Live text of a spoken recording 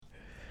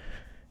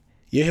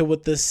You're here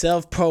with the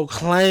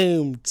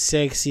self-proclaimed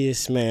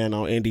sexiest man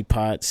on Indie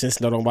Pot,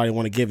 since nobody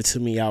want to give it to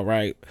me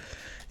outright.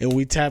 And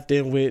we tapped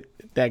in with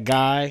that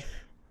guy,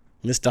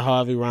 Mr.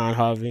 Harvey, Ron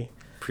Harvey.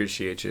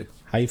 Appreciate you.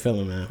 How you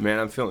feeling, man? Man,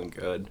 I'm feeling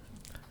good.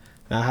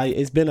 Now,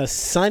 it's been a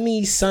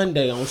sunny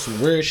Sunday on some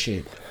weird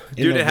shit.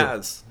 Dude, it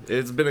has.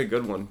 It's been a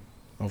good one.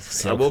 Oh,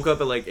 I woke up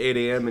at like 8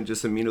 a.m. and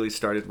just immediately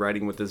started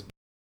writing with this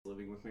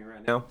living with me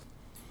right now.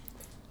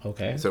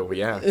 Okay. So,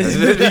 yeah.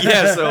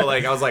 Yeah, so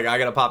like I was like, I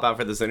got to pop out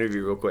for this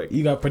interview real quick.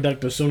 You got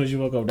productive as soon as you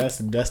woke up. That's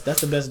the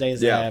best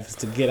days to have, is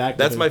to get active.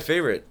 That's my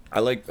favorite.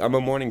 I'm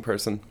a morning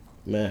person.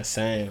 Man,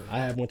 same.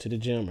 I went to the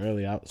gym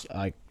early. I was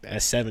like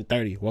at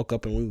 7:30. Woke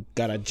up and we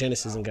got our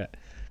Genesis and got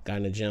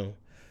in the gym.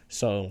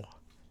 So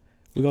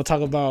we're gonna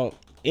talk about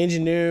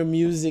engineering,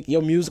 music,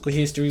 your musical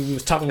history. We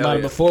was talking about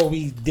it before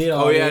we did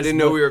all this. Oh yeah, I didn't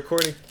know we were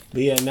recording.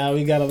 But yeah, now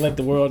we gotta let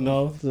the world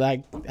know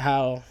like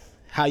how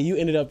you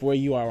ended up where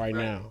you are right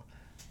now.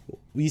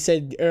 You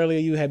said earlier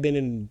you had been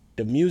in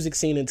the music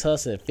scene in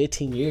Tulsa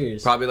 15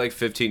 years. Probably like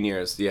 15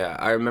 years. Yeah,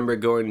 I remember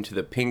going to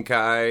the Pink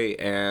Eye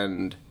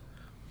and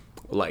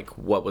like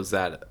what was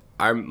that?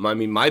 I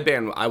mean, my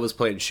band, I was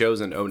playing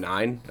shows in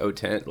 09,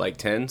 010, like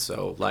 10.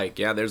 So like,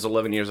 yeah, there's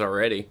 11 years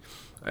already.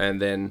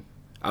 And then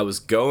I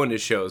was going to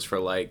shows for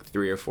like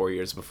 3 or 4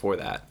 years before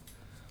that.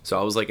 So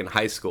I was like in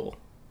high school.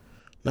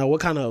 Now,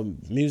 what kind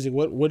of music?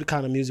 What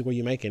kind of music were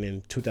you making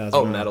in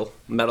 2009? Oh,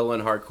 metal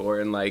and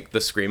hardcore and like the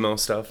screamo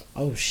stuff.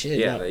 Oh shit!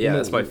 Yeah,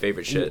 that's my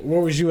favorite shit.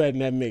 Where was you at in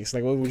that mix?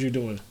 Like, what was you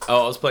doing?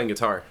 Oh, I was playing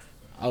guitar.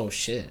 Oh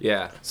shit!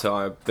 Yeah, so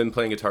I've been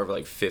playing guitar for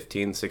like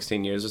 15,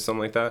 16 years or something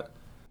like that.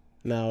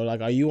 Now,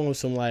 like, are you on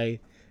some like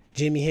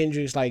Jimi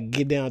Hendrix, like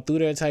get down through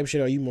there type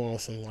shit, or are you more on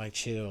some like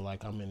chill,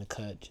 like I'm in the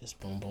cut, just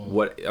boom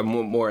boom? I'm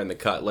more in the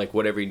cut, like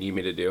whatever you need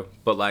me to do.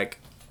 But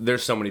like,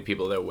 there's so many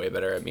people that are way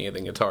better at me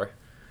than guitar.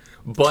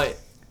 But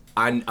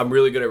I'm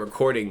really good at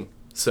recording,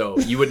 so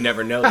you would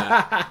never know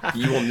that.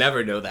 You will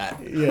never know that.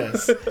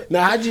 Yes.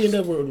 Now, how'd you end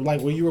up with, like,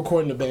 were you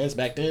recording the bands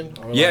back then?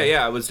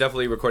 Yeah, I was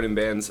definitely recording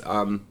bands.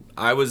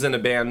 I was in a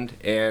band,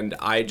 and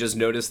I just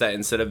noticed that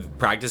instead of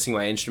practicing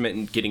my instrument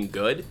and getting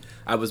good,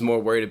 I was more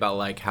worried about,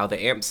 like, how the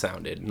amp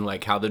sounded, and,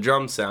 like, how the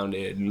drums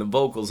sounded, and the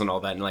vocals and all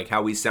that, and, like,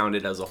 how we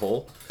sounded as a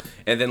whole.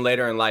 And then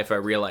later in life, I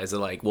realized that,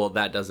 like, well,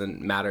 that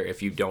doesn't matter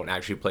if you don't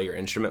actually play your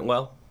instrument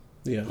well.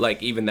 Yeah.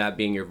 Like, even that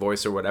being your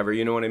voice or whatever,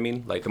 you know what I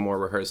mean? Like, the more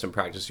rehearsed and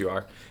practiced you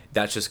are,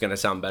 that's just going to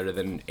sound better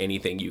than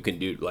anything you can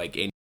do, like,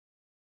 in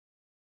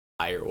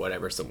or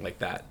whatever, something like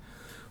that.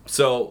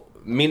 So,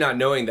 me not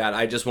knowing that,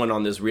 I just went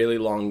on this really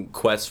long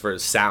quest for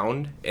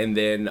sound, and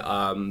then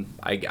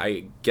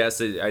I guess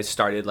I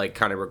started, like,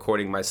 kind of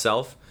recording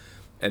myself,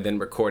 and then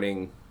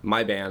recording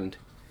my band,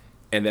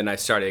 and then I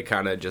started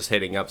kind of just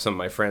hitting up some of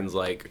my friends,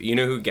 like, you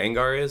know who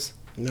Gengar is?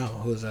 No,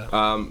 who's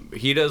that?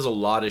 He does a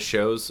lot of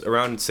shows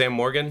around Sam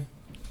Morgan.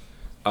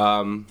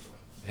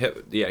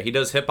 He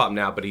does hip hop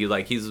now, but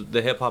he's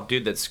the hip hop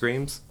dude that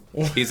screams.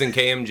 He's in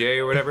KMJ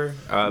or whatever.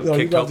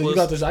 You got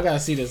this. I gotta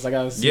see this.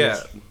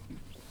 Yeah,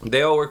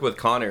 they all work with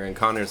Connor, and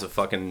Connor's a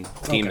fucking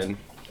demon.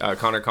 Okay.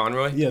 Connor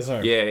Conroy. Yes,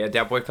 sir. Yeah,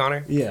 Dat Boy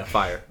Connor. Yeah,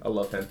 fire. I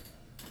love him.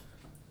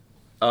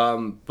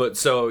 But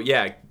so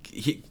yeah,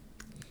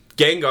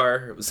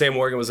 Gengar, Sam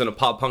Morgan was in a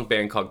pop punk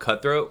band called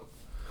Cutthroat.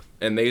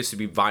 And they used to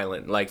be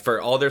violent. Like,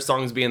 for all their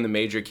songs being the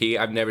major key,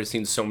 I've never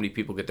seen so many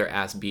people get their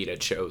ass beat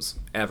at shows.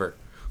 Ever.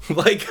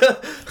 Like,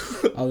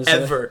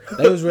 ever.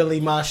 They was really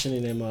moshing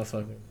in that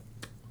motherfucker.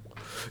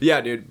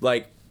 Yeah, dude.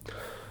 Like,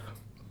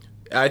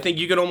 I think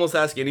you could almost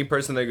ask any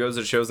person that goes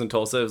to shows in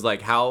Tulsa, is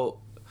like, how...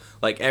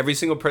 Like, every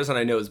single person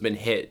I know has been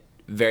hit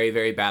very,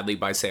 very badly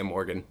by Sam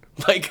Morgan.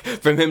 Like,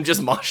 from him just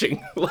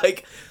moshing.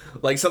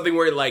 Like something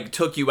where it, like,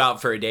 took you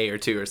out for a day or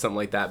two or something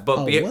like that. But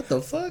what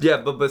the fuck? Yeah,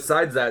 but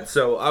besides that,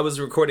 so I was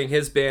recording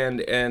his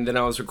band, and then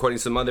I was recording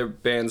some other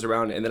bands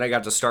around, and then I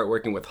got to start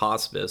working with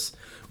Hospice,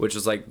 which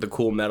is, like, the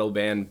cool metal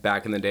band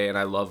back in the day, and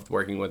I loved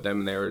working with them,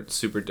 and they were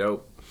super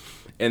dope.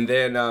 And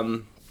then,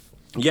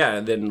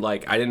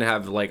 like, I didn't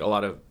have, like, a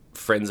lot of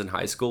friends in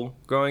high school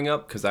growing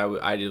up, because I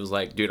was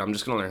like, dude, I'm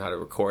just gonna learn how to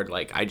record.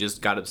 Like, I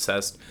just got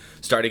obsessed,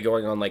 started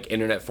going on, like,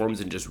 internet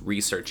forums and just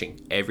researching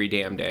every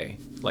damn day,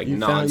 like,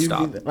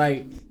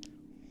 nonstop.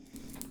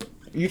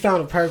 You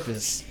found a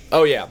purpose.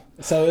 Oh yeah.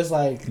 So it's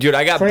like, dude,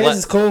 I got friends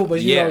is cool,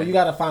 but you know, you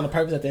gotta find a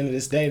purpose at the end of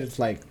this day. It's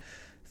like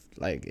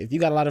if you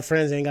got a lot of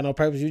friends that ain't got no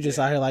purpose, you just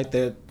out here like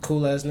the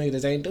cool ass nigga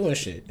that ain't doing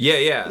shit.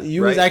 Yeah.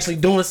 You was actually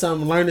doing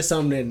something, learning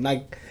something that,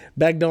 like,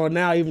 back then,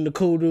 now even the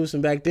cool dudes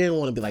from back then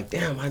want to be like,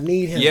 damn, I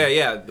need him.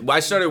 Yeah.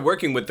 I started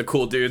working with the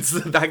cool dudes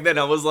back then.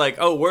 I was like,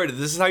 oh, word,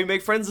 this is how you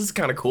make friends? This is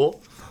kind of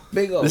cool.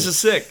 Big old. This is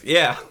sick.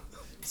 Yeah.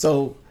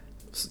 So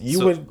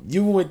you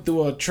went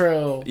through a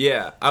trail.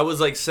 Yeah. I was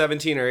like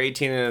 17 or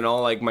 18, and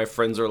all, like, my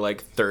friends were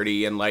like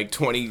 30 and like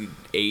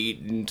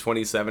 28 and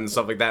 27 and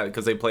stuff like that,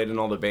 because they played in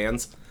all the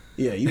bands.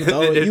 Yeah, you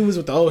was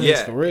with the old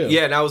heads for real.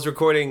 Yeah, and I was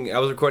recording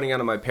out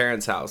of my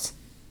parents' house.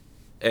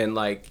 And,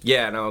 like,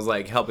 yeah, and I was,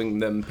 like, helping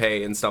them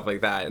pay and stuff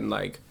like that. And,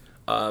 like,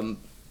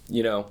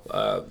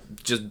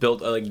 just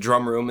built a, like,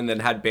 drum room, and then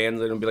had bands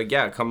that would be like,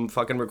 yeah, come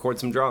fucking record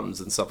some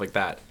drums and stuff like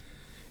that.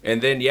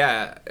 And then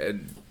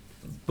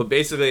but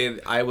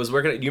basically I was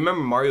working at, you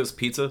remember Mario's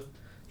Pizza?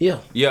 Yeah.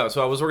 Yeah,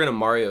 so I was working at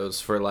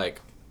Mario's for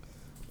like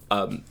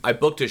I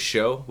booked a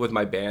show with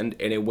my band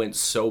and it went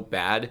so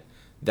bad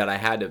that I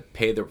had to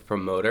pay the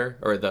promoter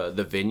or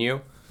the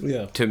venue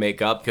to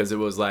make up, because it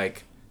was I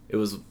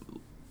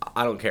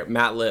don't care,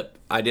 Matt Lip.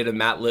 I did a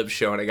Matt Lip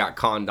show and I got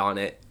conned on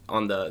it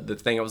on the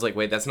thing. I was like,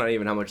 wait, that's not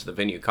even how much the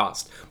venue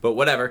cost. But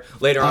whatever.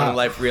 Later on in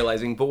life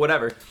realizing, but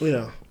whatever.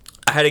 Yeah.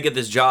 I had to get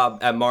this job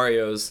at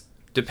Mario's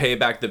to pay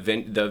back the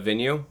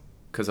venue,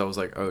 because I was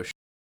like, oh shit,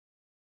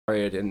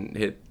 sorry I didn't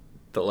hit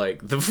the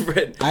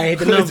I hit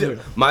the number.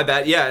 My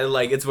bad. Yeah,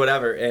 like it's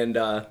whatever. And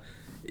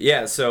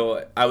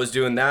so I was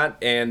doing that,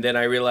 and then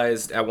I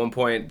realized at one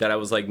point that I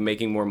was like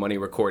making more money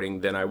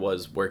recording than I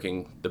was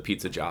working the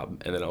pizza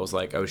job. And then I was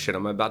like, oh shit,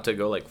 I'm about to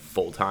go like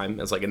full time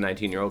as like a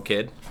 19-year-old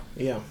kid.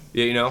 Yeah.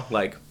 You know,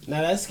 like,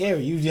 now that's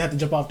scary. You have to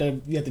jump off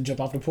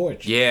the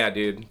porch. Yeah,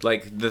 dude.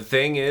 Like, the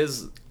thing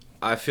is,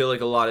 I feel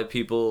like a lot of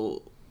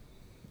people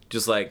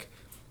just like,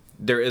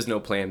 there is no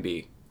plan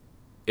B.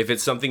 If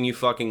it's something you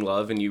fucking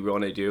love and you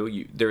want to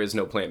do, there is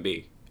no plan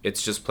B.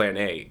 It's just plan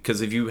A.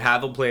 Because if you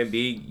have a plan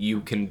B,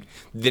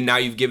 then now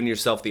you've given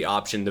yourself the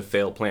option to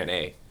fail plan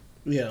A.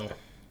 Yeah.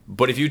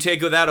 But if you take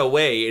that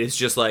away, it's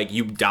just like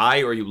you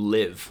die or you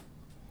live.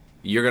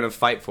 You're going to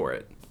fight for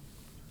it.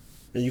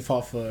 And you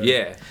fought for...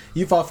 Yeah.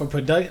 You fought for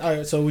production. All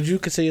right, so would you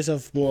consider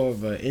yourself more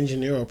of an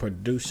engineer or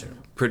producer?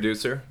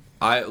 Producer.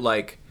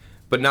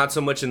 But not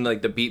so much in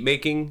like the beat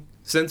making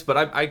sense, but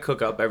I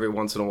cook up every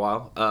once in a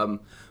while.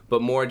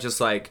 But more just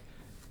like,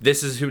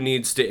 this is who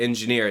needs to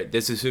engineer it.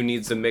 This is who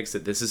needs to mix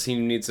it. This is who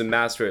needs to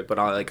master it. But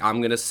I'm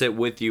going to sit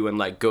with you and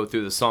like go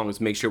through the songs,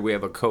 make sure we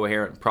have a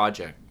coherent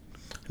project.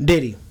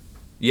 Diddy.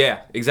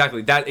 Yeah,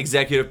 exactly. That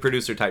executive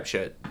producer type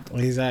shit.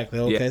 Exactly.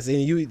 Okay. Yeah.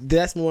 So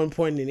that's more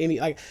important than any,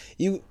 like,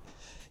 you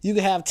can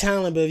have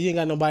talent, but if you ain't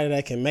got nobody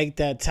that can make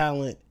that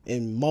talent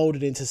and mold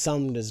it into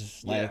something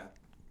that's like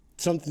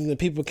something that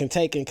people can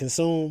take and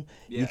consume,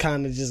 you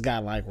kind of just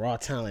got like raw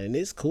talent. And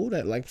it's cool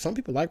that like some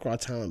people like raw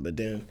talent, but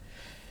then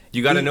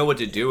you got to know what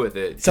to do with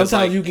it. Sometimes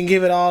like, you can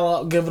give it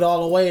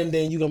all away, and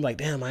then you gonna be like,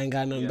 damn, I ain't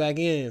got nothing back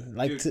in.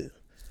 Like,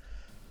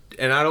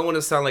 and I don't want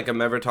to sound like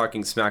I'm ever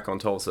talking smack on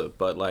Tulsa,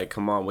 but like,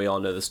 come on, we all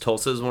know this.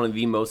 Tulsa is one of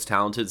the most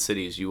talented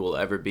cities you will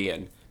ever be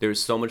in.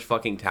 There's so much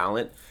fucking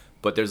talent,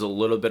 but there's a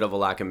little bit of a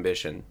lack of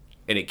ambition,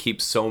 and it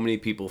keeps so many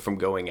people from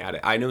going at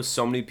it. I know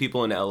so many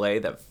people in LA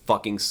that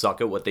fucking suck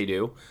at what they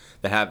do,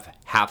 that have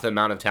half the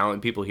amount of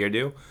talent people here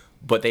do,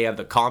 but they have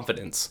the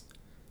confidence,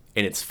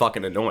 and it's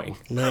fucking annoying.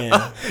 Man,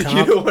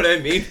 you know what I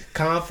mean?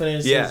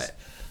 Confidence is,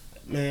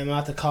 man, I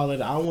have to call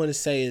it, I want to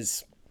say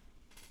it's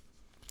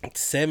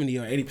 70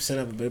 or 80%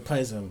 of it, but it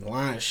plays a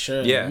lion's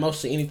share. Yeah.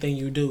 Most of anything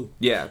you do.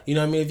 Yeah. You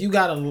know what I mean? If you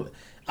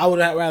I would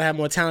rather have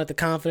more talent than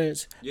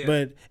confidence,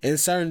 but in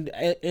certain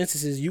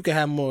instances, you can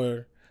have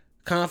more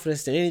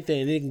confidence than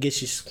anything, and it can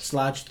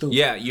slide you through.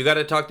 Yeah, you got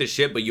to talk the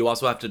shit, but you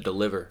also have to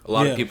deliver. A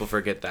lot of people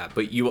forget that,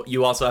 but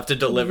you also have to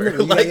deliver.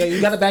 You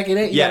got to back it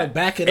in. You got to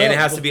back it up. And it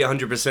has to be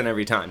 100%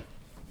 every time.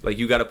 Like,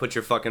 you got to put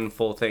your fucking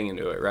full thing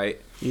into it,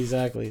 right?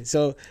 Exactly.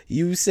 So,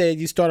 you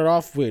said you started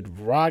off with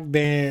rock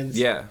bands.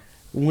 Yeah.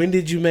 When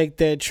did you make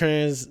that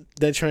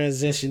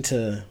transition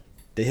to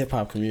the hip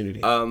hop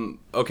community?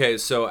 Okay,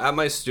 so at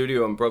my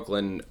studio in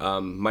Brooklyn,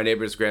 my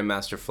neighbor's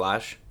Grandmaster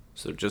Flash.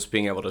 So just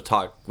being able to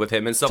talk with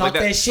him and stuff like that.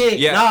 Talk that shit.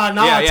 Yeah.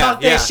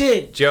 Talk that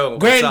shit. Joe,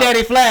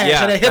 Granddaddy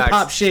Flash, the hip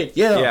hop shit.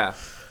 Yeah.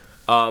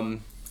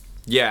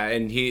 Yeah,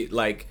 and he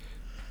like,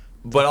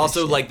 but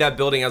also like that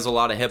building has a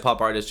lot of hip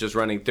hop artists just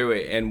running through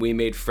it, and we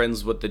made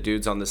friends with the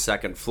dudes on the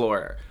second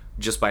floor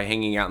just by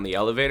hanging out in the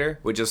elevator,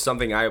 which is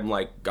something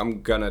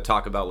I'm gonna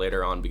talk about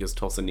later on, because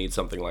Tulsa needs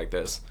something like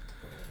this,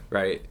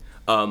 right?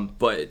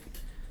 But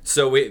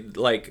so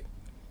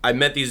I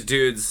met these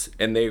dudes,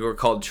 and they were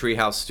called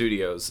Treehouse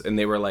Studios, and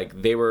they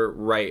were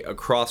right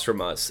across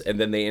from us, and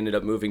then they ended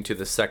up moving to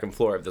the second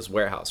floor of this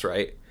warehouse,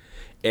 right?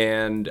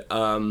 And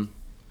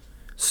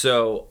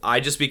so I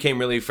just became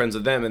really friends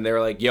with them, and they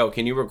were like, yo,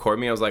 can you record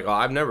me? I was like, oh,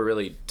 I've never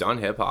really done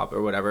hip-hop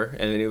or whatever.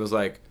 And then he was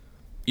like,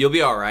 you'll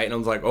be all right. And I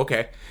was like,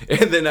 okay.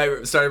 And then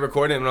I started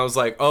recording him, and I was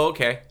like, oh,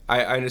 okay,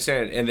 I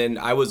understand. And then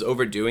I was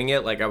overdoing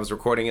it. Like, I was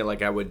recording it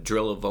like I would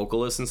drill a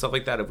vocalist and stuff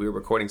like that if we were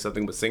recording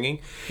something with singing.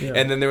 Yeah.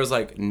 And then there was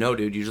like, no,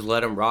 dude, you just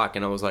let him rock.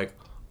 And I was like,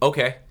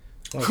 okay.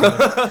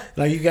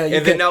 Like,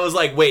 then I was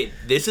like, wait,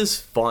 this is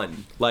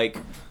fun. Like,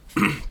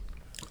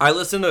 I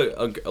listen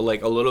to a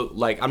little,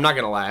 like, I'm not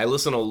gonna lie, I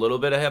listen to a little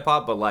bit of hip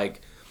hop, but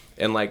like,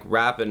 and like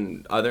rap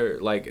and other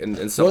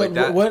and stuff like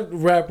that. What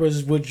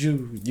rappers would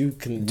you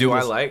can do?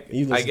 I like?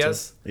 I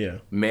guess. Yeah.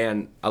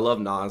 Man, I love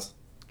Nas.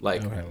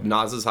 Like,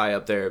 Nas is high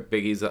up there.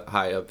 Biggie's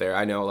high up there.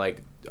 I know,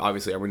 like,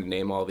 obviously I'm going to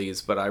name all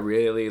these, but I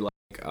really like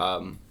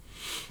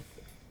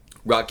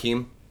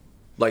Rakim,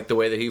 like the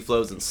way that he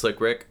flows, and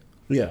Slick Rick.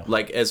 Yeah.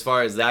 Like, as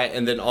far as that,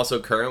 and then also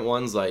current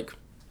ones like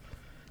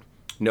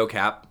No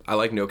Cap. I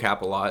like No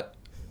Cap a lot.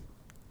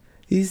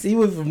 He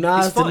went from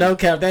Nas to fun. No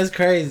Cap. That's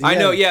crazy. I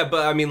know, yeah,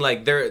 but I mean,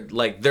 they're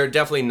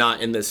definitely not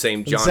in the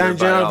same genre.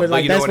 But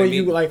like, you know that's what what I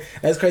mean? you like.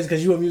 That's crazy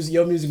because your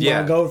music Yeah.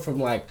 mind go from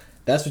like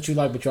that's what you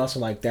like, but you also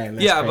like that. And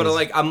that's Yeah, crazy.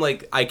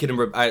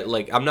 but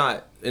like I'm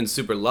not in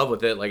super love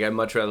with it. Like I'd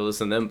much rather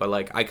listen to them, but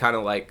like I kind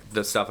of like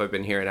the stuff I've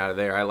been hearing out of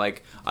there. I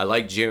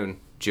like June.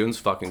 June's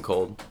fucking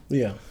cold.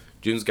 Yeah.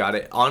 June's got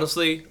it.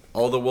 Honestly,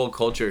 all the world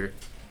culture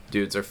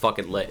dudes are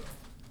fucking lit.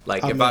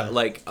 Like I'm if I not.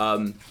 like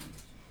and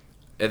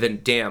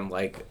then damn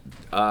like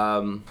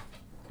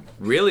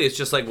really it's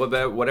just like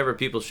whatever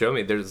people show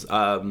me. There's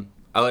I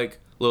like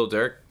Lil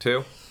Durk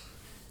too.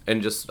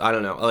 And just I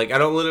don't know. Like I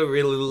don't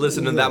really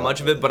listen to that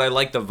much of it, but I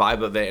like the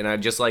vibe of it and I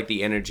just like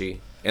the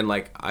energy. And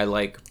like I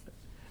like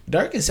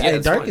Dirk is Yeah,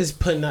 it's Dirk fine. is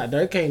putting out.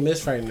 Dirk can't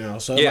miss right now.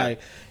 So Yeah.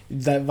 like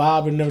that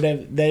vibe and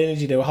that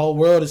energy, the whole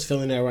world is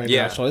feeling that right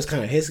Yeah. now. So it's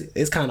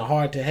kind of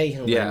hard to hate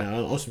him Yeah. right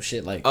now on some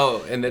shit like.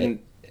 oh, and then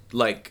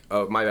like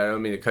oh my bad, I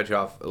don't mean to cut you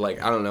off.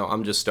 Like I don't know,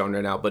 I'm just stoned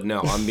right now, but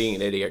no, I'm being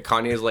an idiot.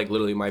 Kanye is like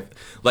literally my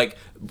like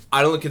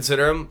I don't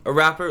consider him a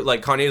rapper.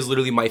 Like Kanye is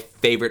literally my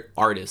favorite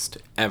artist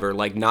ever.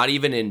 Like not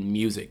even in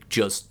music,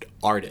 just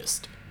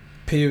artist.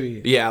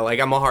 Period. Yeah, like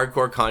I'm a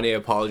hardcore Kanye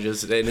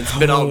apologist, and it's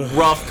been a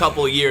rough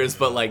couple years,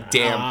 but like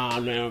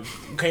damn. Man.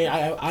 Okay,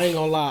 I ain't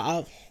gonna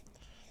lie.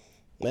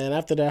 Man,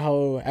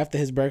 after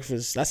his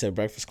breakfast, I said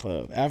Breakfast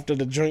Club. After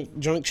the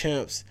drunk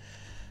champs,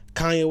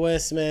 Kanye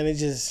West, man, it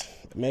just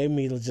made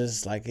me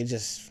just like he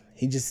just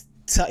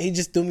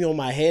threw me on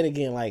my head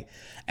again. Like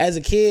as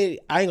a kid,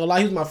 I ain't gonna lie,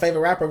 he was my favorite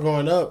rapper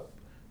growing up.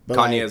 But Kanye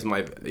like, is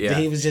my yeah.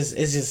 He was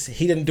just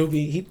he didn't do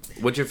me.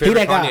 What's your favorite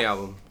that guy. Kanye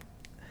album?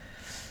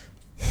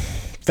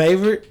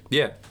 Favorite?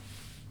 Yeah,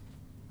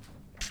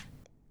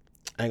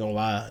 I ain't gonna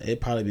lie,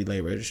 it'd probably be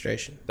Late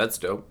Registration. that's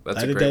dope. That's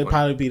a That'd great one.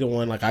 probably be the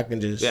one like I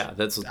can just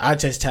I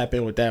just tap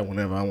in with that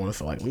whenever I want to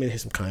feel like let me hit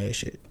some Kanye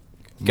shit.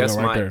 Guess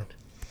Right mine. there.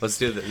 Let's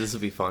do this. This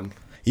will be fun.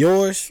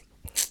 Yours?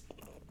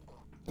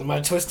 My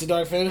Twisted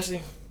Dark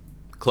Fantasy?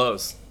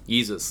 Close.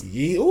 Yeezus.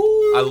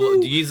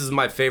 Ooh. Yeezus is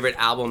my favorite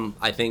album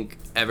I think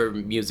ever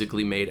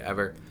musically made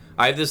ever.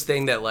 I have this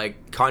thing that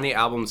like Kanye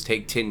albums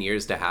take 10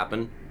 years to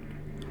happen,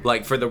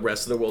 like for the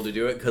rest of the world to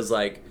do it, because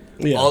like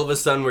all of a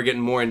sudden we're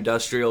getting more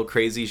industrial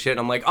crazy shit.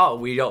 I'm like, oh,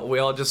 we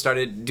all just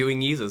started doing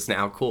Yeezus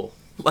now. Cool.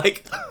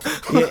 Like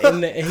Yeah,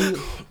 and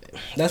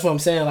that's what I'm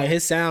saying. Like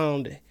his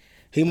sound,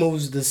 he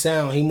moves the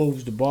sound, he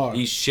moves the bar.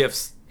 he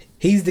shifts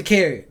He's the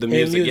carrot. the in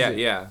music.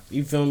 Yeah.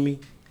 You feel me?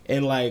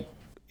 And like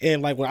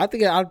when I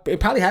think it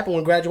probably happened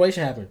when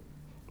Graduation happened.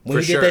 When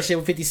For he sure. did that shit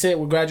with 50 Cent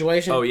with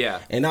Graduation. Oh, yeah.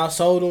 And I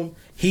sold him.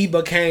 He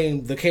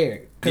became the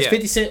carrot. Because Yeah.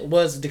 50 Cent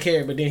was the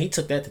carrot, but then he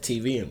took that to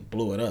TV and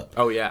blew it up.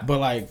 Oh, yeah. But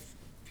like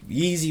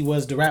Yeezy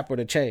was the rapper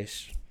to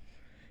chase.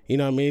 You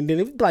know what I mean? Then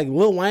it was like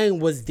Lil Wayne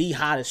was the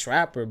hottest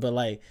rapper, but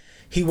like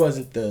he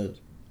wasn't the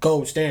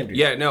gold standard.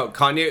 Yeah, no,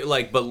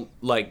 Kanye but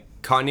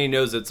Kanye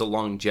knows it's a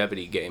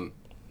longevity game.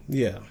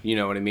 Yeah. You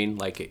know what I mean?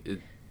 Like,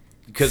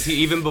 because he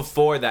even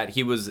before that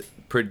he was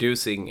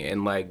producing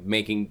and like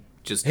making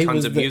just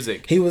tons of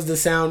music. He was the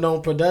sound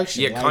on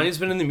production. Yeah, like, Kanye's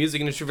been in the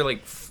music industry for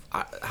like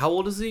how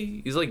old is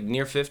he? He's like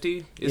near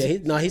 50. He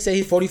said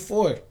he's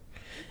 44,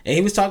 and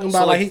he was talking about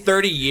So like like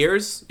 30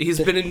 years he's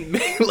been in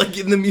like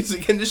in the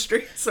music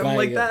industry, something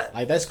like that.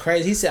 Like that's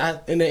crazy. He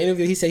said in the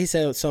interview, he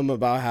said something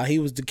about how he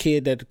was the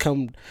kid that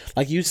come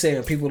like you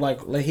saying people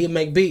like he'd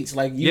make beats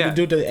like you can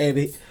do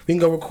we can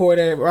go record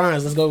at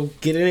Ryan's. Let's go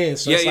get it in.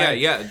 So it's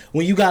like,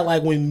 when you got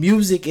like when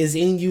music is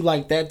in you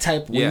like that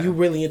type when you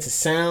really into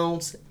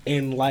sounds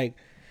and like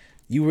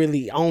you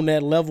really on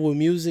that level with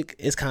music,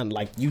 it's kind of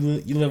like you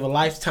live a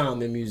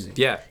lifetime in music.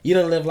 Yeah, you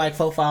don't live like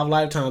 4-5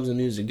 lifetimes in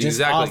music. Just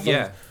exactly.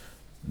 off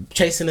of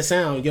chasing the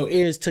sound. Your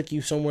ears took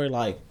you somewhere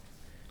like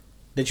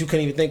that you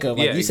couldn't even think of.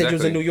 Like you said, you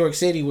was in New York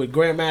City with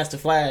Grandmaster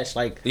Flash.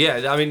 Like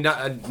I mean,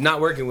 not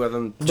working with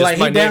him. Just like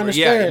my he down neighbor.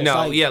 the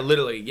stairs.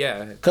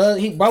 Literally. Cause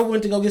he bro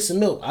went to go get some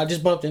milk. I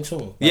just bumped into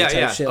him.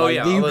 Shit. Oh like,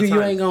 yeah. All the you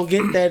time. ain't gonna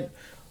get that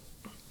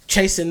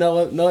chasing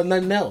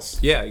nothing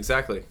else. Yeah,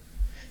 exactly.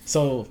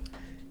 So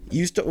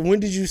when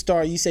did you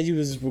start? You said you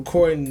was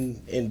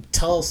recording in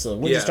Tulsa.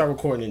 When did you start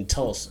recording in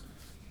Tulsa?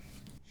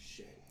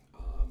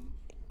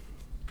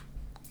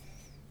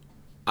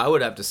 I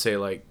would have to say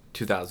like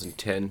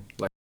 2010.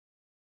 Like,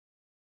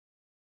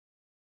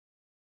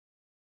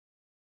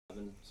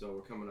 so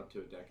we're coming up to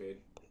a decade.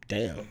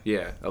 Damn.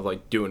 Yeah, of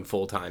like doing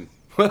full time.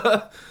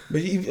 But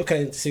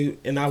see,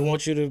 and I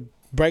want you to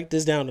break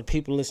this down to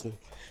people listening.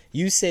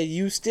 You said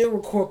you still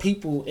record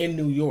people in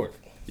New York.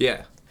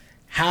 Yeah.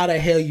 How the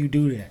hell you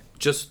do that?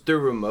 Just through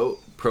remote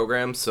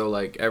programs, so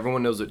like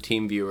everyone knows what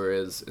TeamViewer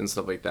is and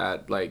stuff like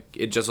that. Like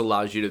it just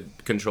allows you to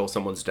control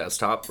someone's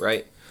desktop,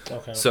 right?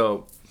 Okay.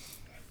 So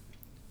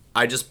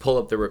I just pull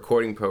up the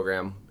recording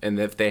program, and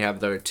if they have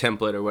their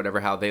template or whatever,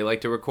 how they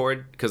like to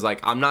record, because like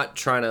I'm not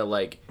trying to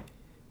like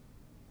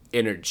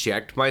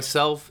interject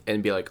myself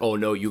and be like, oh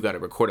no, you got to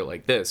record it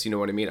like this. You know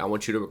what I mean? I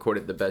want you to record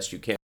it the best you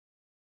can.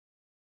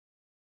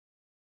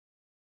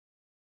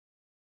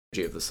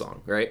 Of the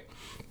song, right?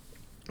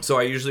 So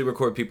I usually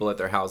record people at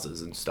their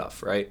houses and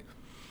stuff, right?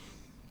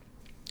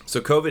 So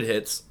COVID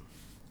hits,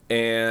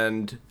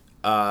 and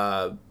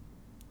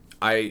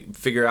I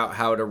figure out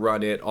how to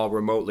run it all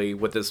remotely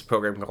with this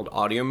program called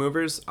Audio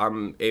Movers.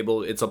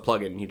 It's a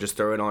plugin. You just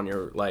throw it on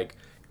your, like,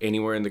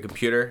 anywhere in the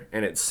computer,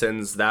 and it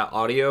sends that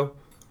audio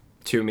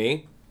to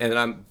me.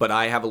 But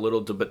I have a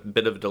little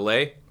bit of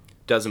delay.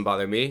 Doesn't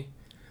bother me,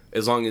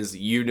 as long as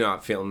you're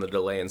not feeling the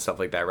delay and stuff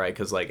like that, right?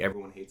 Because, like,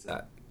 everyone hates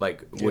that.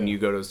 Like, when you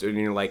go to a studio,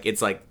 and you're like,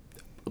 it's like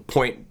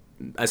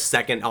a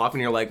second off,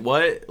 and you're like,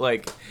 what?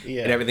 Like,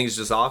 and everything's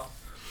just off.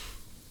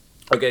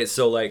 Okay,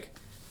 so, like,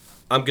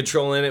 I'm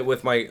controlling it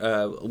with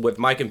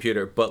my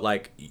computer, but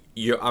like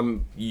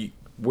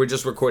we're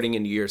just recording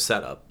into your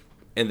setup,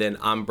 and then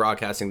I'm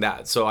broadcasting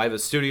that. So I have a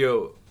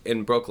studio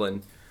in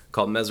Brooklyn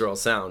called Meserol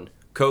Sound.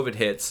 COVID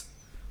hits,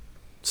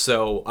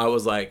 so I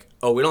was like,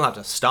 oh, we don't have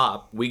to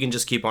stop. We can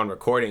just keep on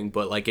recording,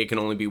 but like it can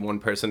only be one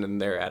person in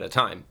there at a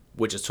time,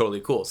 which is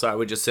totally cool. So I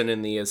would just send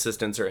in the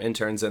assistants or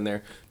interns in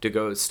there to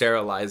go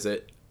sterilize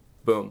it.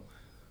 Boom,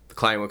 the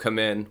client would come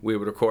in, we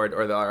would record,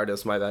 or the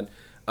artist, my bad.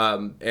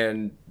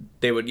 And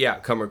they would,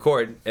 come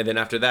record. And then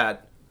after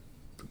that,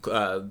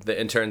 the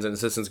interns and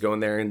assistants go in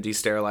there and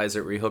de-sterilize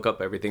it, rehook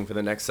up everything for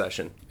the next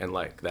session. And,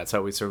 like, that's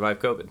how we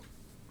survived COVID.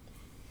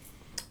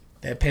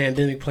 That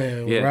pandemic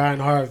plan with Ryan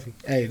Harvey.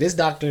 Hey, this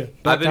Dr.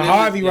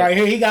 Harvey right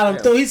here, he got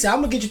him through. He said, I'm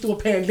going to get you through a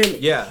pandemic.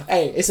 Yeah.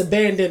 Hey, it's a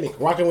pandemic.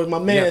 Rocking with my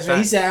man. So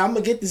he said, I'm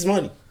going to get this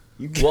money.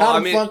 You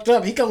got him fucked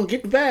up. He going to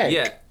get the bag.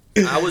 Yeah.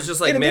 I was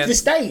just like, man. The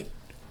state.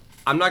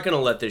 I'm not gonna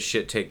let this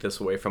shit take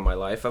this away from my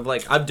life.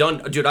 I've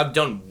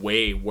done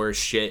way worse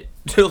shit.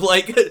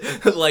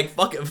 like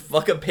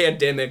fuck a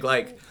pandemic.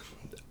 Like,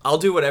 I'll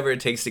do whatever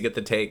it takes to get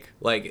the take.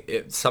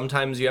 Like,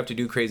 sometimes you have to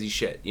do crazy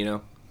shit, you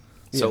know.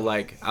 So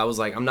like, I was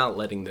like, I'm not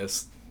letting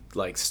this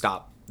like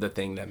stop the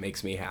thing that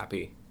makes me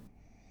happy.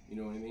 You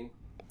know what I mean?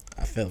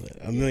 I feel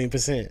it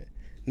 1,000,000%.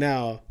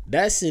 Now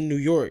that's in New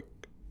York.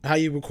 How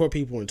you record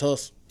people in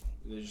Tulsa?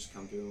 They just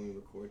come through and we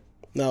record.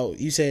 No,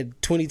 you said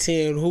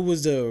 2010. Who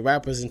was the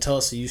rappers in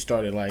Tulsa you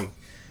started like?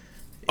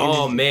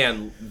 Oh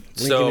man,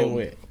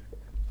 so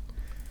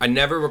I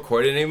never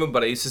recorded any of them,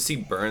 but I used to see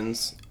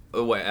Burns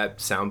at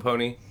Sound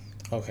Pony.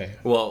 Okay.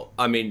 Well,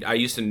 I mean, I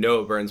used to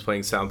know Burns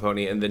playing Sound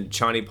Pony, and then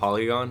Johnny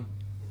Polygon.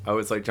 I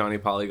always liked Johnny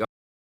Polygon,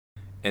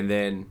 and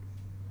then,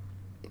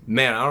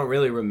 man, I don't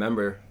really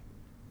remember,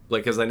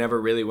 like, because I never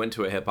really went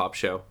to a hip hop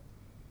show.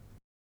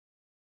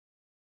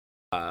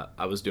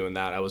 I was doing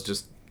that. I was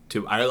just.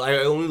 I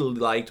only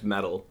liked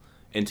metal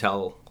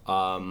until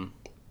right,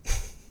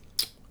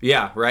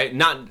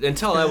 not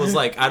until I was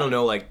like, I don't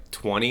know, like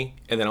 20,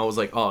 and then I was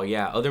like, oh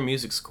yeah, other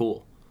music's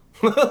cool.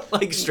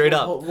 Like, straight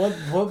up.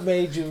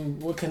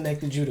 What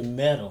connected you to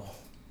metal?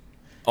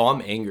 Oh,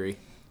 I'm angry,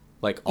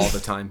 like, all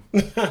the time.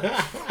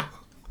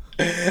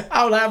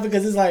 I laugh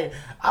because it's like,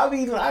 I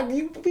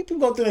mean, people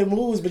go through their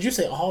moods, but you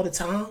say all the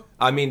time.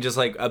 I mean, just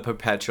like a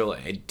perpetual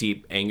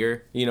deep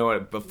anger, you know,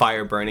 a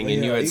fire burning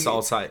in you. It's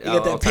all side. You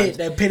got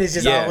that pit is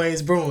just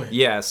always brewing.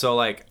 Yeah, so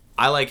like,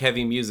 I like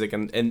heavy music,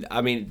 and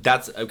I mean,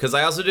 that's because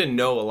I also didn't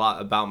know a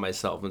lot about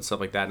myself and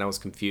stuff like that, and I was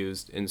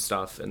confused and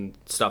stuff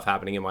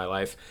happening in my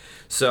life.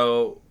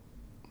 So,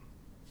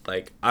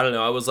 like, I don't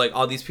know, I was like,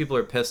 oh, these people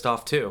are pissed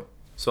off too.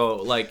 So,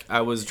 like,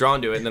 I was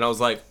drawn to it, and then I was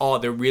like, oh,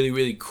 they're really,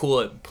 really cool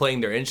at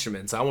playing their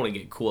instruments. I want to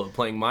get cool at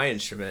playing my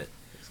instrument.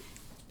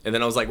 And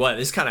then I was like, wow,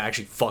 this is kind of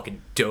actually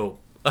fucking dope.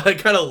 I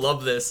kind of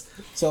love this.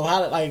 So,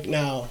 how, like,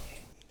 now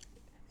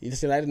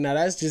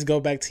that's just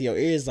go back to your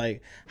ears.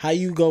 Like, how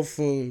you go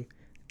from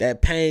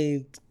that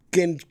pain,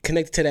 getting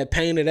connected to that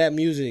pain of that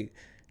music,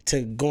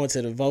 to going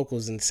to the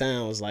vocals and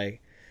sounds.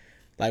 Like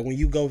when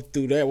you go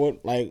through that,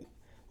 what, like,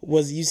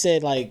 you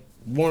said, like,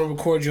 want to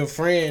record your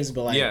friends,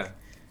 but, like, yeah.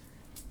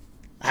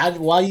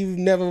 Why you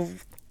never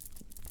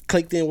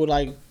clicked in with,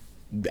 like,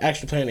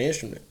 actually playing the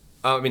instrument?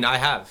 I mean,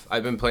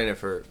 I've been playing it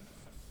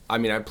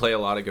I play a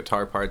lot of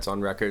guitar parts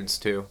on records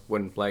too.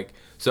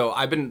 So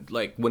I've been,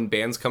 like, when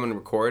bands come and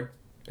record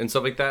and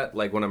stuff like that,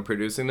 like when I'm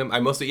producing them, I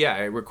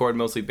record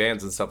mostly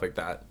bands and stuff like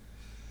that.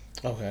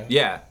 Okay.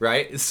 Yeah,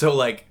 right? So,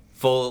 like,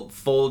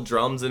 full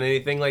drums and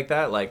anything like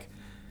that, like,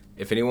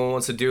 if anyone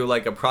wants to do,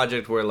 like, a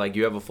project where, like,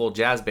 you have a full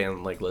jazz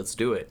band, like, let's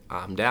do it.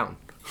 I'm down.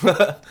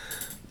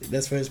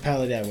 That's where his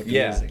palette at with the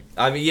music.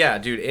 I mean, yeah,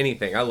 dude,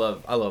 anything. I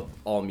love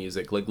all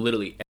music. Like,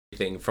 literally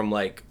everything from,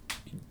 like,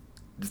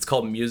 it's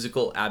called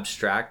musical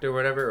abstract or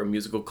whatever, or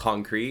musical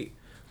concrete,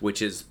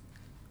 which is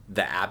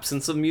the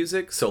absence of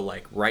music. So,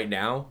 like, right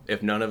now,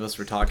 if none of us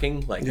were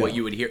talking, like, what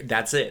you would hear,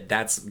 that's it.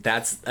 That's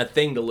a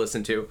thing to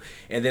listen to.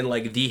 And then,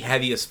 like, the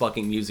heaviest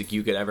fucking music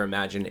you could ever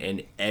imagine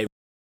in every.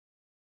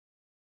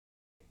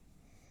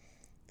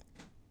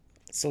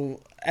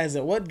 So,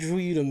 what drew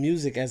you to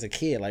music as a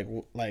kid?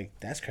 Like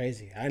that's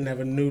crazy. I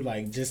never knew,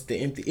 like, just the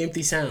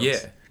empty sounds.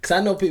 Yeah. Cause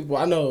I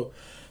know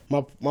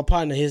my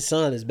partner, his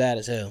son is bad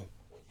as hell.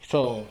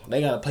 So they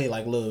gotta play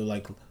like little,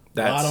 like,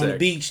 out on the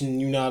beach, and,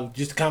 you know,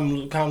 just to calm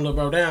little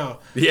bro down.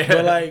 Yeah.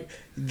 But, like,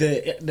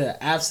 the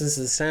absence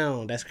of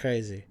sound, that's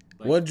crazy.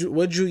 What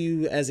drew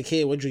you as a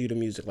kid? What drew you to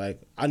music?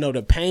 Like, I know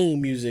the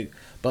Pain music,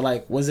 but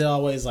like, was it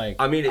always like?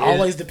 I mean,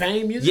 always the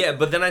Pain music. Yeah,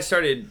 but then I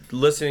started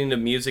listening to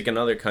music in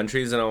other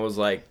countries, and I was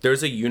like,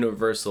 "There's a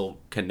universal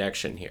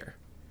connection here."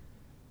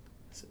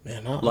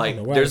 Man, like,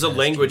 there's a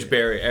language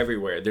barrier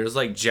everywhere. There's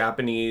like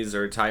Japanese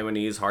or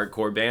Taiwanese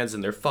hardcore bands,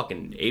 and they're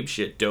fucking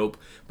apeshit dope.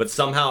 But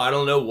somehow I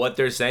don't know what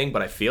they're saying,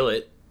 but I feel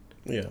it.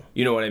 Yeah.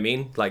 You know what I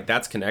mean? Like,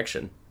 that's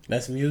connection.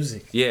 That's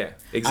music. Yeah,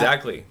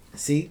 exactly.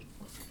 See,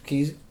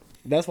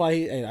 that's why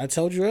I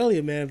told you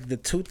earlier, man. The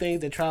two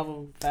things that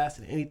travel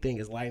faster than anything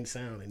is light and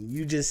sound, and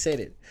you just said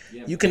it.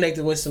 Yeah. You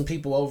connected with some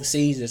people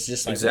overseas. It's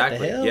just like, what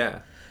the hell? Yeah.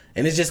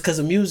 And it's just because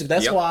of music.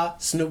 That's why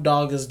Snoop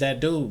Dogg is that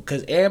dude.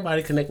 Because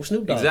everybody connect with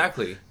Snoop Dogg.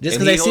 Exactly. Just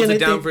and he holds it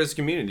down for his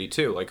community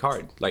too, like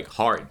hard.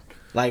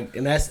 Like,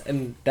 and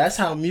that's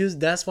how music.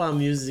 That's why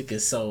music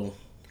is so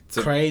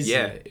crazy.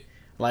 Yeah.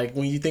 Like,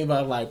 when you think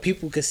about it, like,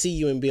 people could see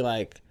you and be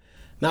like,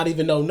 not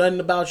even know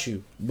nothing about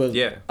you, but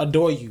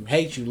adore you,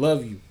 hate you,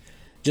 love you,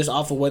 just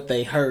off of what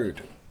they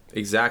heard.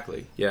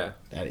 Exactly. Yeah.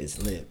 That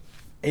is lit.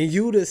 And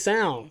you the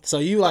sound. So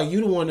you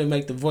the one to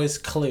make the voice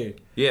clear.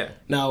 Yeah.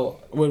 Now,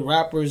 with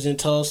rappers in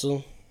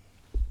Tulsa,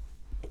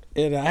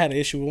 and I had an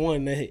issue with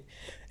one that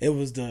it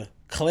was the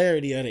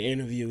clarity of the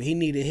interview. He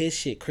needed his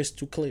shit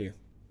crystal clear.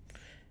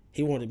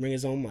 He wanted to bring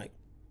his own mic.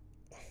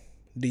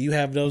 Do you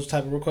have those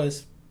type of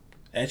requests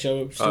at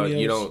your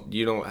studios?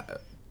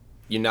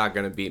 You're not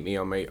gonna beat me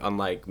on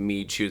like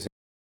me choosing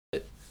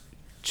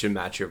to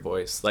match your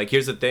voice. Like,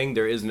 here's the thing: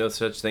 there is no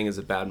such thing as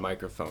a bad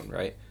microphone,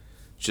 right?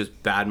 It's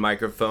just bad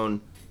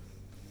microphone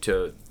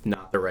to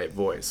not the right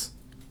voice,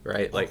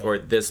 right? Like, or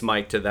this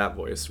mic to that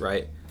voice,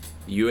 right?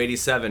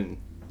 U87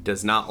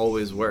 does not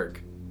always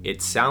work.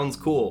 It sounds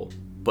cool,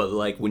 but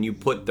like when you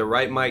put the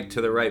right mic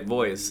to the right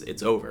voice,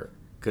 it's over,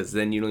 because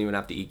then you don't even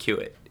have to EQ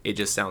it. It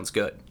just sounds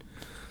good.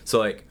 So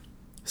like,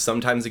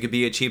 sometimes it could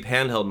be a cheap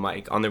handheld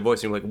mic on their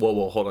voice, and you're like,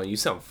 whoa, hold on, you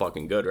sound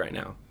fucking good right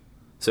now.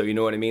 So you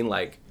know what I mean?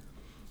 Like,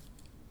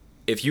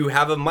 if you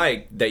have a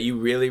mic that you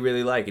really,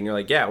 really like, and you're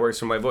like, yeah, it works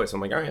for my voice,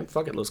 I'm like, all right,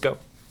 fuck it, let's go.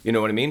 You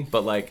know what I mean?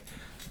 But like,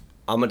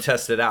 I'm gonna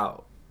test it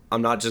out.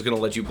 I'm not just gonna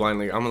let you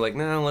blindly. I'm like,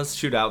 nah, let's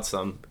shoot out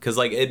some, because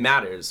like, it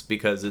matters,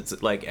 because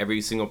it's like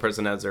every single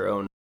person has their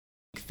own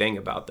thing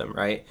about them,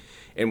 right?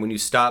 And when you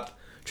stop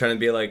trying to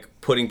be like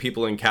putting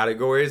people in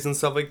categories and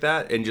stuff like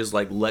that, and just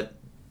like let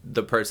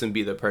the person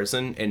be the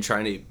person, and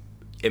trying to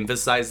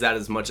emphasize that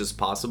as much as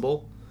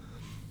possible,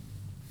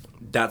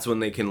 that's when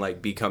they can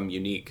like become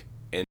unique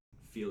and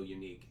feel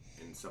unique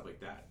and stuff like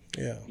that.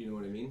 Yeah. You know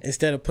what I mean?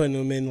 Instead of putting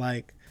them in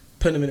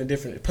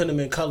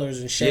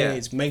colors and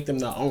shades, make them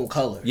their own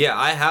color. Yeah,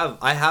 I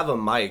have a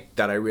mic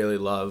that I really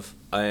love,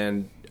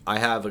 and I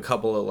have a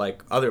couple of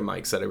like other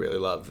mics that I really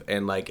love,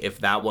 and like, if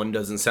that one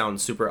doesn't sound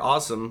super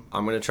awesome,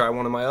 I'm gonna try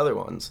one of my other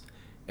ones,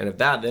 and if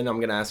that, then I'm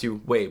gonna ask you,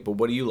 wait, but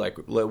what do you like?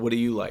 What do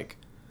you like?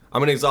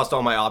 I'm gonna exhaust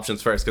all my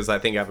options first, because I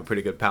think I have a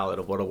pretty good palette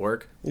of what'll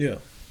work. Yeah.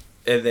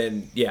 And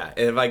then, and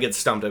if I get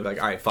stumped, I'm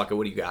like, all right, fuck it,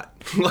 what do you got?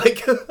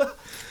 Like,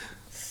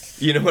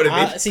 you know what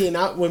I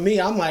mean? With me,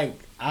 I'm like,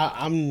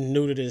 I'm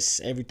new to this,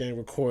 everything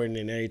recording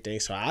and everything,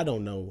 so I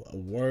don't know a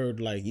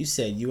word. Like, you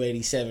said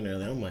U87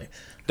 earlier. I'm like,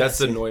 that's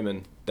the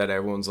Neumann that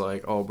everyone's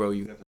like, oh, bro,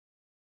 you got the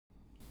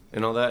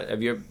and all that.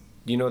 Have you ever,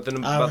 you know what the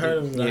I've heard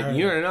of it.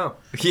 You don't know.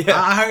 Yeah.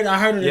 I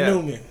heard of the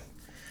Neumann.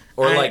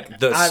 Or like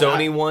the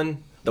Sony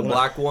one, the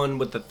black one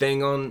with the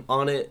thing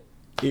on it.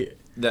 Yeah.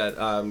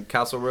 That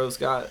Castle Rose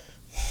got.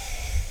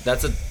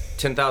 That's a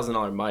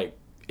 $10,000 mic.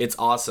 It's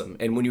awesome,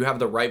 and when you have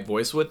the right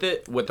voice with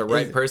it, with the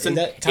right person,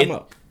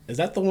 is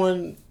that the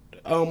one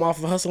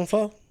off of Hustle and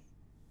Flow?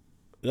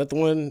 Is that the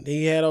one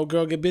he had old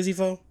girl get busy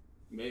for?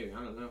 Maybe, I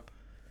don't know.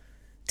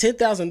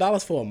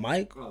 $10,000 for a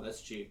mic? Oh,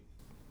 that's cheap.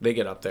 They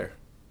get up there.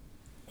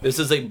 This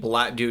is a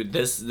black dude.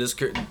 This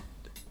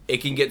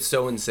it can get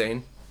so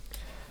insane.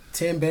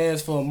 10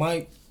 bands for a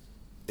mic.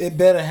 It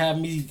better have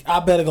me. I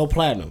better go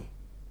platinum.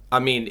 I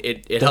mean,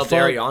 it helped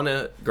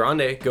Ariana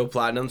Grande go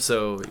platinum.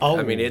 So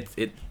I mean,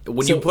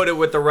 you put it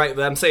with the right.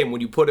 I'm saying, when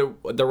you put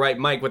it with the right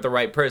mic with the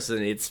right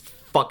person, it's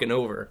fucking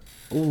over.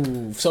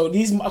 Ooh, so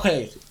that's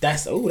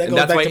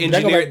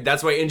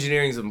why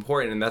engineering is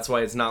important, and that's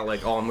why it's not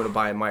like, oh, I'm gonna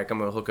buy a mic, I'm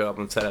gonna hook it up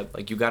and set up.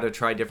 Like, you got to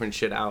try different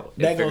shit out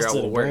and figure out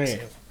what works.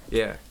 Brand.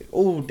 Yeah.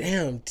 Oh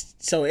damn!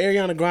 So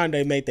Ariana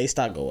Grande made they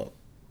stock go up.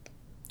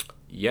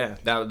 Yeah,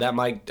 that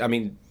mic. I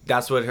mean,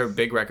 that's what her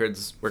big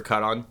records were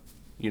cut on.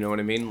 You know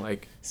what I mean?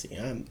 Like,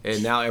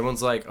 and now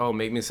everyone's like, oh,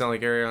 make me sound like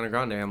Ariana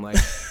Grande. I'm like,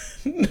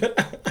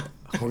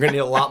 we're gonna need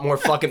a lot more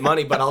fucking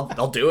money, but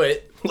I'll do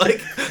it.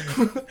 Like,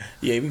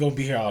 yeah, we're gonna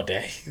be here all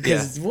day.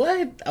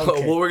 What?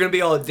 Okay. Well, we're gonna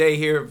be all day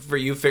here for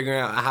you figuring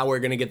out how we're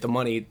gonna get the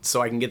money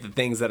so I can get the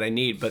things that I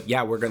need. But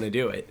yeah, we're gonna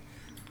do it.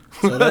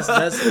 So that's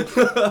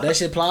that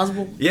shit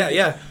plausible?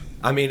 Yeah.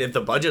 I mean, if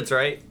the budget's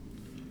right,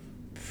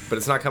 but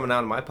it's not coming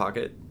out of my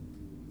pocket.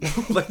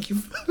 Like, you.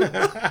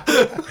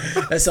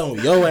 That's on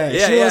your ass.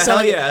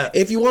 Yeah.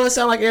 If you want to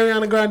sound like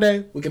Ariana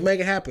Grande, we can make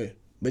it happen.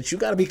 But you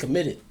got to be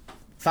committed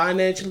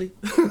financially,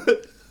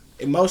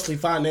 and mostly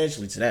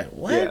financially to that.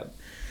 What? Yeah.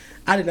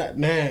 I did not.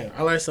 Man,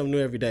 I learn something new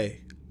every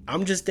day.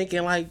 I'm just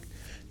thinking like,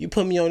 you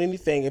put me on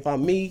anything. If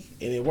I'm me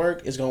and it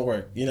work, it's gonna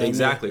work. You know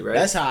exactly, what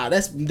I mean? right?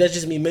 That's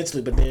just me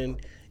mentally. But then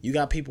you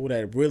got people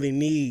that really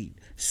need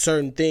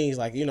certain things.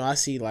 Like, I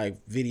see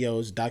like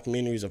videos,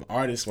 documentaries of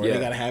artists where they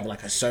gotta have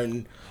like a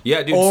certain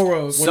dude,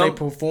 aura when they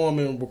perform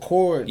and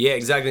record. Yeah,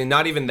 exactly.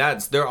 Not even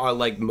that. There are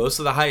like most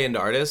of the high end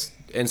artists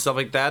and stuff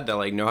like that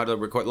like know how to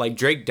record. Like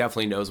Drake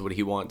definitely knows what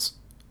he wants.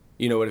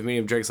 You know what I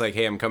mean? If Drake's like,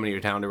 hey, I'm coming to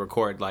your town to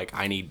record, like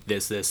I need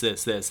this,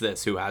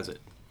 who has it?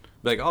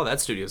 Be like, oh, that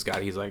studio's got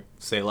it. He's like,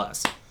 say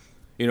less.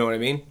 You know what I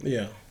mean?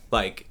 Yeah.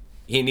 Like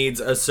he needs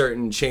a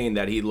certain chain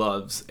that he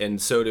loves,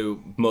 and so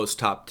do most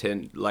top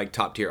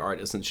tier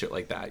artists and shit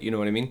like that. You know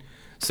what I mean?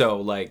 So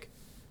like,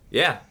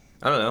 yeah,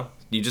 I don't know.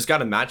 You just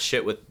gotta match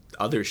shit with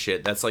other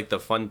shit. That's like the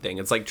fun thing.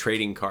 It's like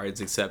trading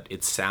cards, except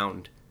it's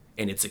sound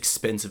and it's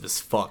expensive as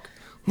fuck.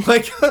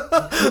 Like,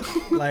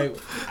 like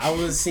I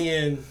was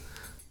seeing,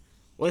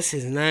 what's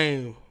his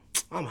name?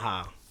 I'm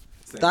high.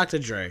 Dr.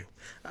 Dre.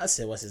 I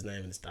said, what's his name?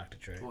 And it's Dr.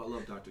 Dre. Oh, I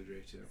love Dr.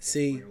 Dre too.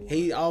 See,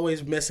 he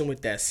always messing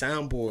with that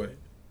soundboard,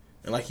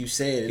 and like you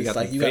said, it's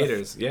like you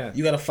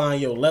gotta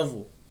find your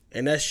level,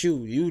 and that's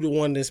you. You the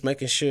one that's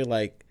making sure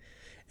like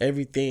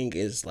everything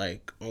is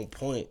like on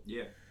point.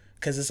 Yeah.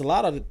 Cause it's a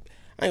lot of,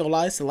 I ain't gonna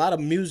lie, it's a lot of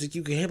music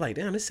you can hear like,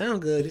 damn, it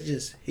sound good. It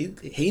just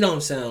he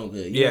don't sound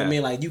good. You know what I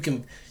mean? Like you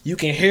can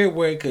hear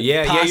where it could.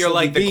 Yeah, you're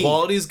like the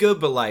quality's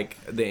good, but like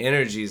the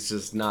energy's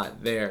just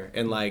not there.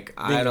 And like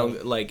I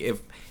don't like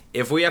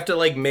if we have to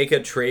like make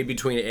a trade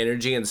between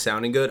energy and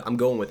sounding good, I'm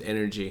going with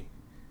energy,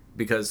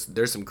 because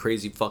there's some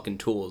crazy fucking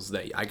tools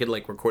that I could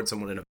like record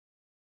someone in a.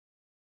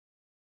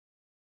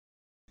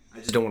 I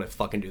just don't want to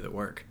fucking do the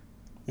work.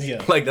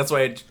 Yeah. Like that's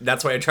why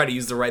I try to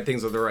use the right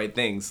things with the right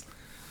things.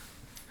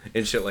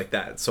 And shit like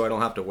that, so I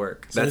don't have to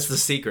work. So that's the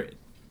secret.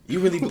 You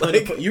really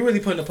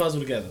putting the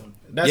puzzle together.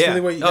 That's really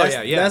where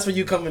that's where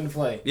you come into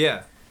play.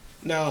 Yeah.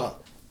 Now,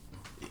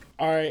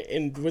 all right,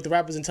 and with the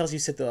rappers and Tulsa, you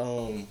said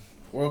the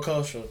World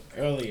Culture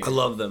earlier. I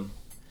love them,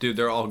 dude.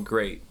 They're all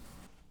great.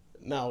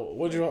 Now,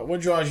 what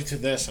draws you to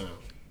their sound?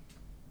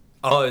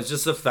 Oh, it's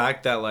just the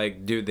fact that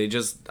like, dude, they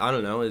just I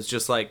don't know. It's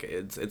just like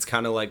it's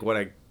kind of like what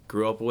I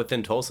grew up with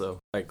in Tulsa,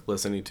 like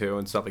listening to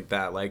and stuff like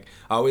that. Like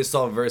I always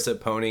saw Verse at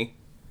Pony.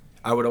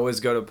 I would always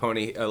go to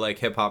Pony, like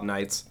hip hop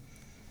nights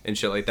and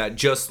shit like that.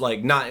 Just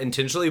like not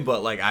intentionally,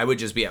 but like I would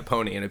just be at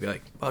Pony and I'd be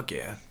like, fuck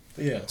yeah.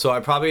 Yeah. So I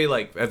probably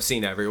like have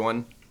seen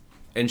everyone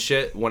and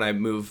shit when I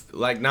moved,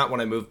 like not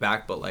when I moved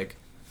back, but like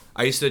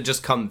I used to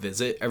just come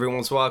visit every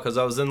once in a while because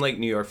I was in like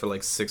New York for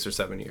like 6 or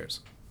 7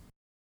 years.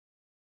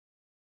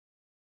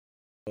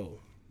 Oh.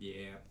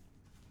 Yeah.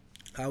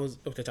 I was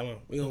okay.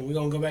 We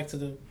gonna go back to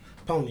the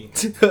Pony,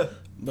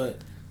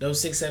 but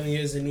those 6-7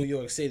 years in New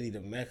York City, the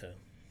Mecca.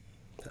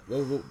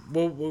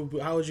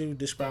 How would you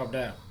describe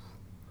that?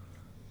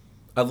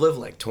 I've lived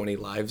like 20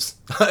 lives,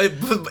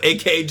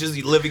 aka just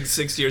living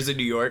 6 years in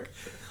New York.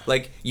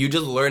 Like you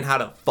just learn how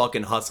to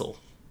fucking hustle,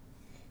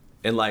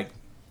 and like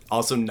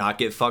also not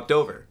get fucked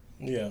over.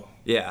 Yeah.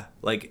 Yeah,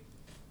 like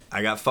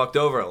I got fucked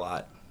over a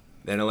lot.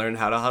 Then I learned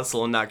how to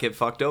hustle and not get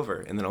fucked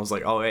over, and then I was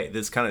like, oh hey,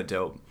 this is kind of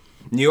dope.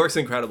 New York's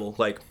incredible.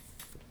 Like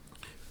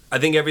I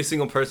think every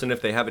single person,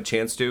 if they have a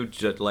chance to,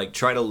 just like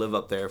try to live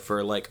up there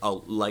for like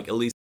at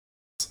least.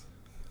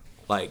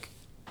 Like,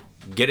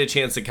 get a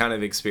chance to kind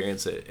of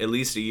experience it, at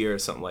least a year or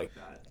something like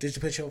that. Did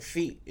you put your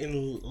feet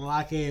in,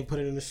 lock in, put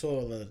it in the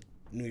soil of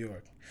New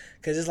York?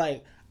 Because it's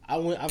like,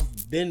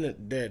 I've been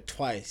there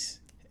twice,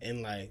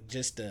 and like,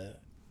 just the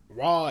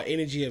raw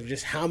energy of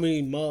just how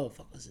many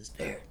motherfuckers is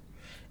there.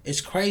 It's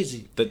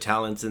crazy. The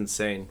talent's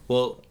insane.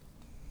 Well,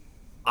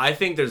 I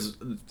think there's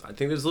a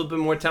little bit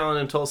more talent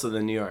in Tulsa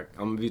than New York.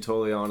 I'm gonna be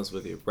totally honest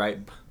with you, right?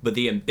 But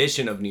the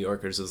ambition of New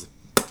Yorkers is.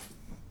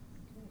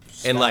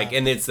 And like,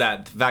 and it's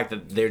that fact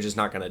that they're just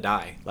not gonna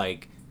die.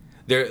 Like,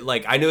 they're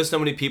like, I know so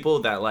many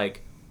people that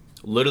like,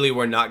 literally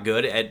were not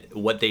good at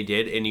what they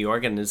did in New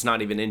York, and it's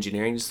not even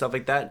engineering and stuff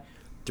like that.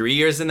 3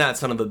 years in that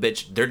son of a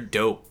bitch, they're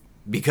dope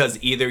because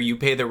either you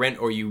pay the rent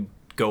or you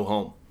go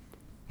home.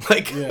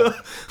 Like, yeah.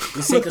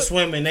 You sink or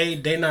swim, and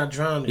they not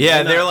drowning.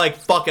 Yeah, they're like,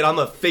 fuck it, I'm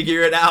gonna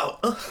figure it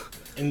out.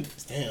 And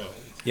damn,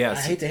 yeah, I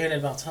hate to hear that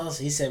about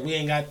Tulsa. He said we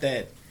ain't got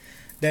that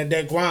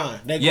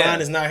grind. That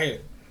grind is not here.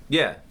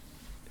 Yeah.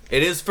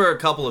 It is for a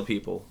couple of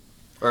people,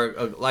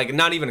 or like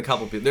not even a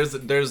couple of people.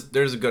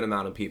 There's a good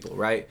amount of people,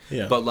 right?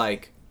 Yeah. But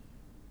like,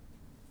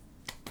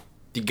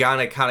 you kind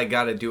of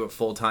gotta do it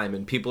full time,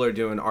 and people are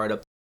doing art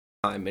up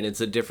time, and it's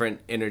a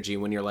different energy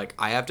when you're like,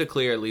 I have to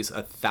clear at least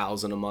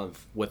 1,000 a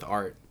month with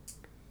art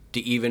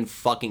to even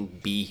fucking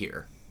be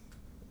here.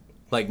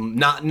 Like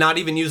not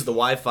even use the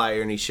Wi-Fi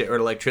or any shit or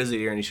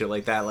electricity or any shit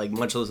like that. Like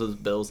much of those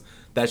bills,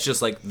 that's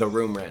just like the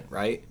room rent,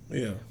 right?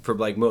 Yeah. For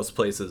like most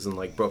places in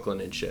like Brooklyn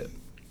and shit.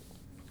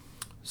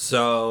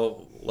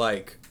 So,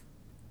 like,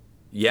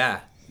 yeah.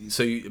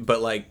 So,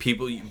 but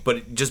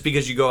just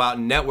because you go out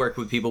and network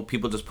with people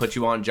just put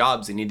you on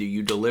jobs, and either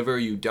you deliver or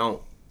you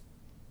don't.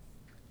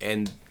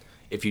 And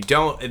if you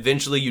don't,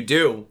 eventually you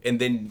do. And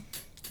then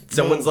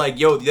someone's like,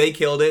 yo, they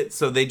killed it.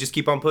 So they just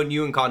keep on putting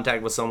you in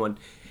contact with someone.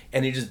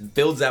 and it just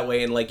builds that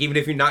way. And like even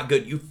if you're not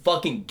good, you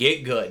fucking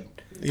get good.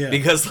 Yeah.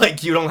 Because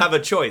like you don't have a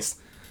choice.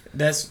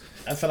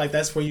 I feel like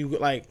that's where you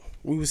like.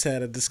 We was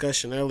had a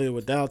discussion earlier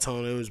with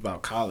Dalton. It was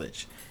about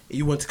college.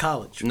 You went to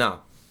college. No.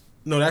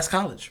 No, that's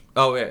college.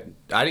 Oh yeah,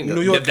 I didn't go.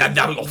 New York.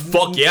 Oh,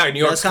 fuck yeah,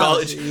 New York's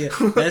college. Yeah,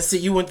 that's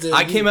it. You went to.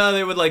 I came out of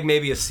there with like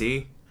maybe a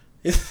C.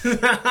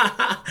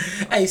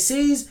 Hey,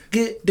 C's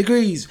get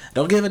degrees.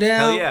 Don't give a damn.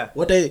 Hell yeah.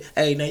 What they?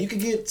 Hey, now you can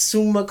get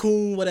summa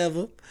cum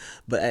whatever,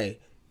 but hey,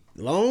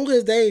 long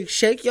as they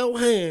shake your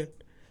hand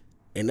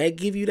and they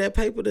give you that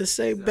paper to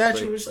say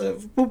bachelor's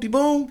of boopty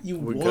boom, you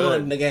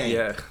won the game.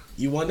 Yeah.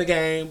 You won the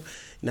game.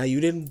 Now you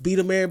didn't beat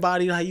them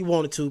everybody how you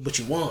wanted to, but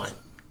you won.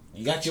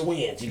 You got your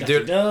wins. You got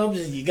your dubs,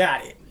 and you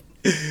got it.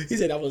 He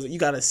said that was you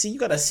got to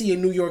see in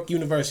New York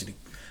University.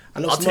 I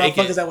know some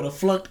motherfuckers that would have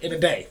flunked in a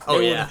day. Oh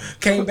they yeah,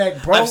 came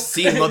back broke. I've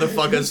seen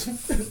motherfuckers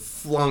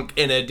flunk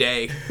in a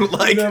day.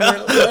 Like,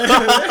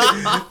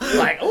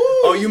 like,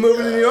 ooh. Oh, you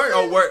moving to New York?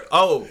 Oh, where?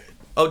 Oh,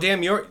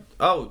 damn, York.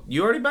 Oh,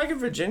 you already back in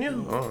Virginia?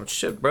 Oh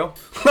shit, bro.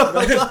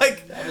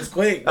 Like that was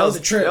quick. That was a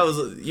trip.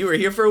 You were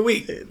here for a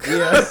week.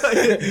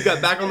 Yeah. You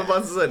got back on the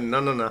bus and said,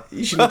 no.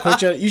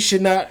 You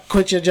should not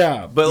quit your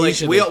job. But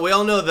like we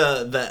all know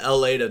the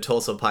LA to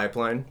Tulsa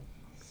pipeline.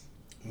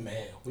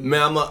 Man,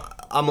 I'm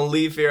gonna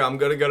leave here. I'm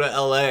gonna go to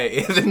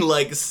LA, and then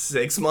like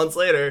 6 months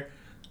later,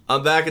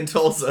 I'm back in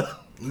Tulsa.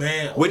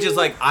 Man, which is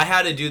like I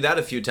had to do that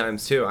a few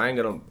times too. I'm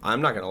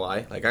not gonna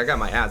lie. Like I got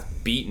my ass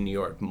beat in New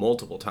York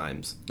multiple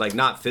times. Like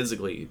not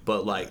physically,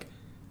 but like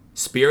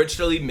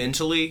spiritually,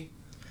 mentally,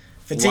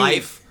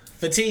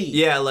 fatigue.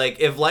 Yeah, like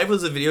if life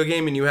was a video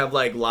game and you have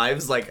like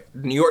lives, like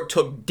New York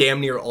took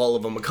damn near all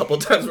of them a couple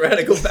times. Where I had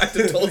to go back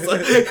to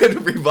Tulsa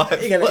and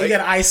revive. You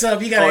gotta ice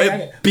up. You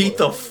gotta beat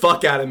the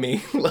fuck out of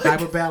me. Like,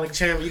 hyperbaric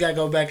chamber. You gotta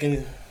go back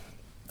and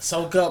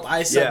soak up,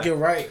 ice up, get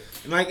right.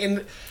 Like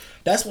and.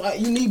 That's why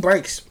you need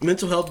breaks.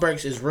 Mental health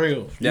breaks is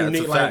real. Yeah, you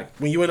need it's a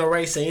fact. When you're in a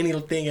race or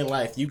anything in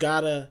life, you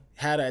gotta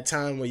have that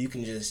time where you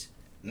can just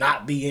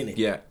not be in it.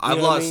 Yeah, I've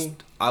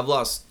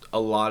lost a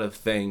lot of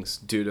things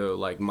due to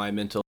like my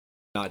mental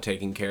not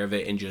taking care of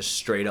it and just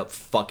straight up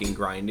fucking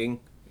grinding,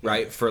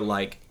 right? For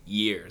like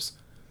years.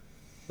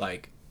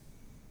 Like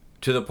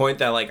to the point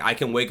that like I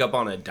can wake up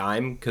on a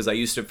dime because I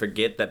used to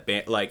forget that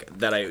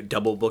that I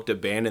double booked a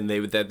band and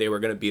that they were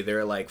gonna be there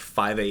at like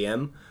 5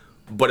 a.m.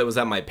 But it was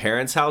at my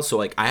parents' house, so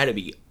like I had to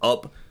be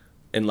up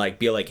and like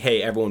be like,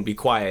 hey, everyone be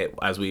quiet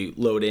as we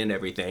load in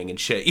everything and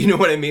shit. You know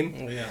what I mean?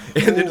 Oh, yeah.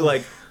 And then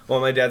like while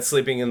my dad's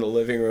sleeping in the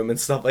living room and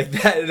stuff like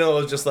that, and it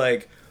was just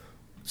like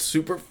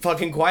super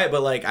fucking quiet,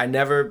 but like I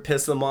never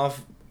pissed them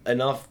off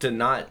enough to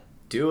not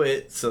do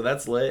it, so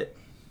that's lit.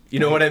 You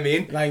know what I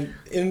mean? Like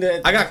in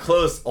that, I got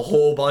close a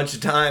whole bunch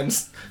of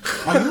times.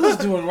 Oh, you was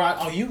doing right.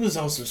 Oh, you was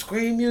on some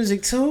scream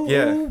music too.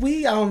 Yeah. Ooh,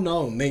 I don't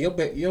know, man.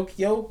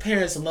 Your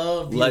parents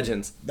love you.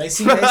 Legends. They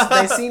seen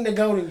the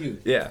goat in you.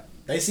 Yeah.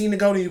 They seen the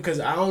goat in you because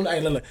I don't. Hey,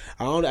 look,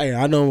 I don't. Hey,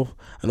 I know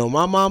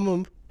my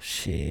mama.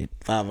 Shit,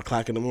 5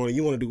 o'clock in the morning.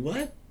 You want to do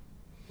what?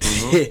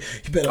 Mm-hmm.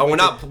 You better. We're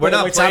not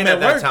playing at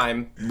that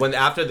time. When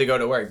after they go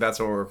to work, that's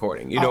when we're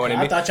recording. You know what I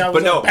mean? I thought y'all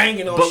was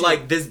banging on. But shit.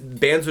 like this,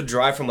 bands would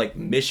drive from like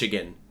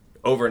Michigan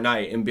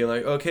overnight and be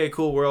like, okay,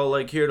 cool, we're all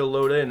like here to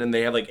load in, and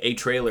they have like a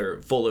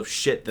trailer full of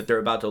shit that they're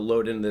about to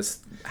load in this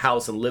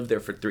house and live there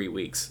for 3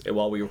 weeks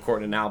while we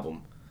record an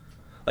album.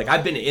 Like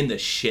I've been in the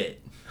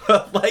shit.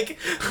 Like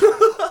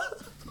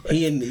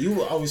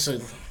you always say,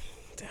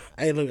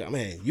 hey, look,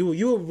 man,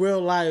 you a real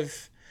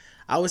life.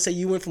 I would say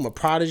you went from a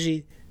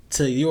prodigy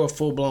to you're a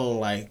full blown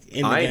like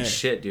in the game. I ain't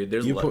shit, dude.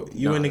 There's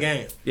you in the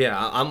game. Yeah,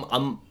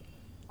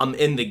 I'm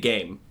in the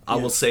game. I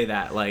will say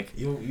that. Like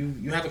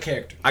you have a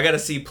character. I got a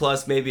C+,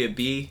 maybe a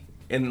B,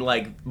 and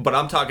like, but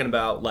I'm talking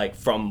about like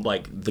from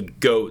like the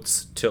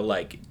goats to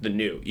like the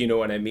new. You know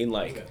what I mean?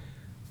 Like, okay.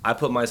 I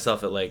put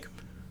myself at like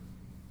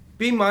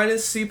B-,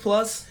 C+.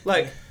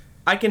 Like,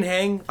 I can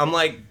hang. I'm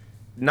like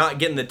not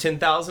getting the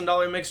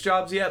 $10,000 mix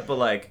jobs yet, but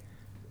like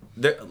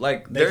they're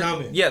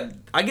coming. Yeah,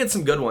 I get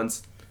some good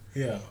ones.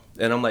 Yeah.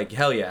 And I'm like,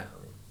 hell yeah.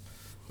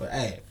 But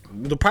hey,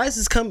 the price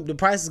is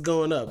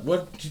going up.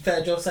 What did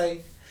Fat Joe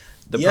say?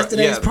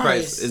 Yesterday's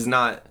price is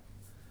not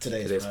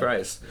today's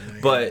price.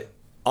 But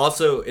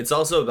also, it's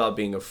also about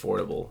being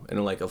affordable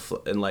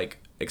and like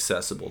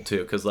accessible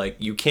too, because like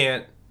you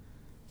can't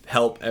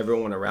help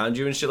everyone around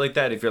you and shit like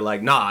that if you're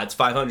like, nah, it's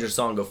 500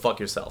 song, go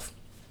fuck yourself.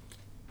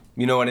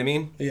 You know what I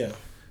mean? Yeah.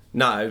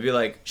 Nah, I'd be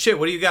like, shit,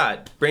 what do you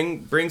got?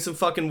 Bring some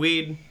fucking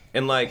weed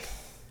and like,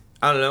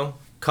 I don't know,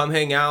 come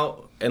hang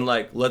out and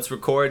like let's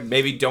record.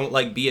 Maybe don't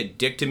like be a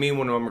dick to me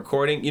when I'm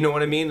recording. You know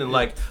what I mean? And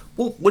like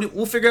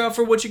we'll figure out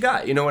for what you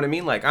got. You know what I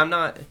mean? Like I'm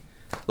not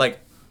like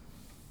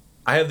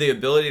I have the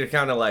ability to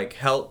kind of like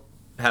help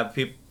have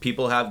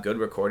people have good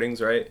recordings,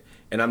 right?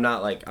 And I'm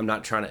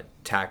not trying to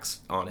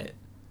tax on it.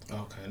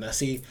 Okay, now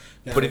see.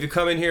 But if you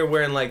come in here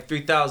wearing like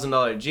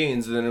 $3,000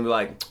 jeans and then be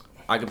like,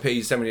 I could pay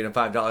you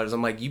 $75,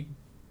 I'm like, you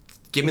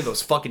give me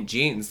those fucking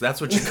jeans. That's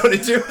what you're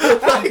gonna do.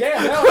 Like,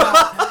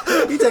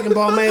 you taking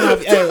ball man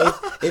off.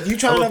 Hey, if you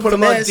trying to put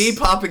them on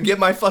Depop and get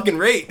my fucking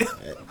rate.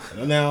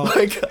 Now,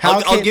 Like,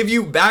 I'll give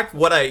you back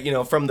what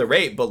I, from the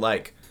rate, but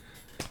like,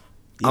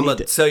 I'm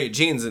gonna sell you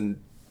jeans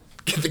and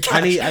get the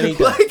cash. I need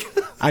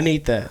that. I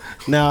need that.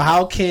 Now,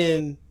 how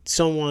can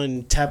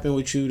someone tap in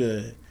with you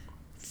to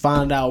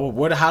find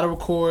out how to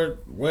record,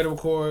 where to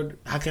record?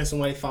 How can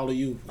somebody follow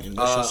you and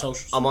what's your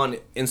socials? I'm on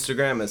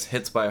Instagram as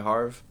Hits by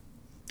Harv.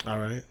 All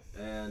right.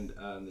 And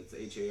it's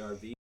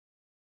HARV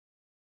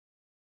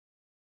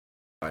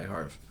by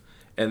Harv.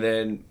 And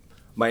then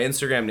my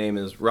Instagram name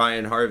is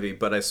Ryan Harvey,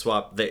 but I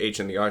swapped the H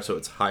and the R, so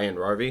it's High and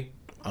Harvey.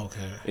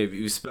 Okay. If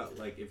you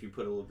if you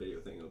put a little video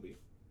thing, it'll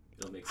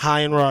make sense.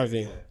 High and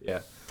Harvey.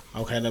 Yeah.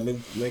 Okay, let me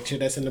make sure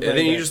that's in the. And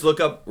then you just look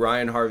up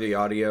Ryan Harvey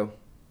audio.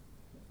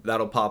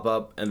 That'll pop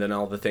up, and then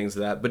all the things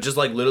of that. But just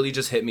like literally,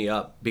 just hit me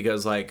up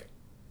because like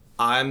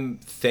I'm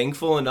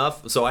thankful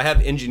enough. So I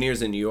have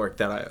engineers in New York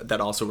that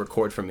also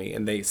record for me,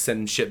 and they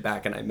send shit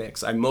back, and I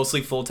mix. I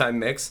mostly full-time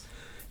mix,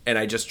 and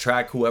I just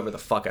track whoever the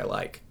fuck I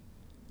like,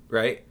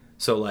 right?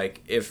 So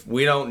like if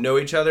we don't know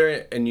each other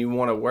and you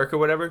want to work or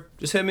whatever,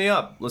 just hit me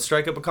up. Let's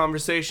strike up a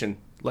conversation,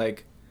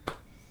 like,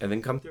 and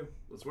then come through.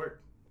 Let's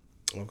work.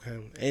 Okay,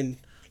 and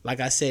like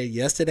I said,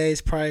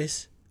 yesterday's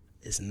price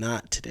is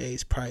not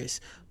today's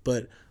price,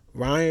 but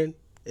Ryan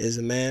is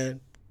a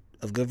man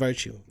of good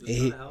virtue,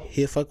 and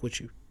he'll fuck with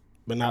you,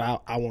 but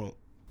not I won't.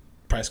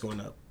 Price going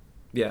up.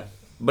 Yeah,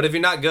 but if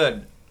you're not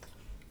good,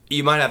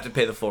 you might have to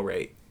pay the full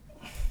rate.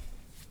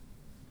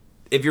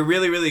 If you're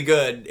really, really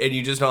good and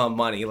you just don't have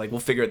money, like, we'll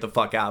figure it the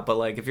fuck out. But,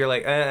 like, if you're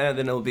like, then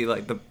it'll be,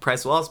 like, the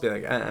price will also be,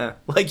 like,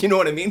 Like, you know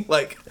what I mean?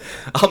 Like,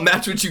 I'll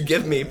match what you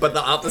give me, but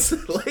the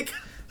opposite, like...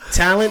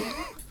 Talent.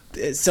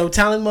 So,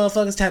 talent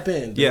motherfuckers tap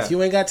in. Yeah. If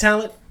you ain't got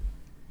talent,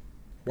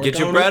 get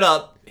your bread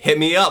up. Hit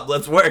me up.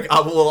 Let's work.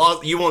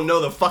 You won't know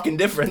the fucking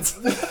difference.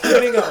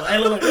 There you go. Hey,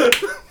 look.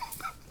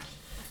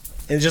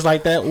 And just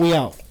like that, we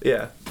out.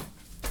 Yeah.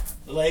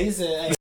 Like he said, hey.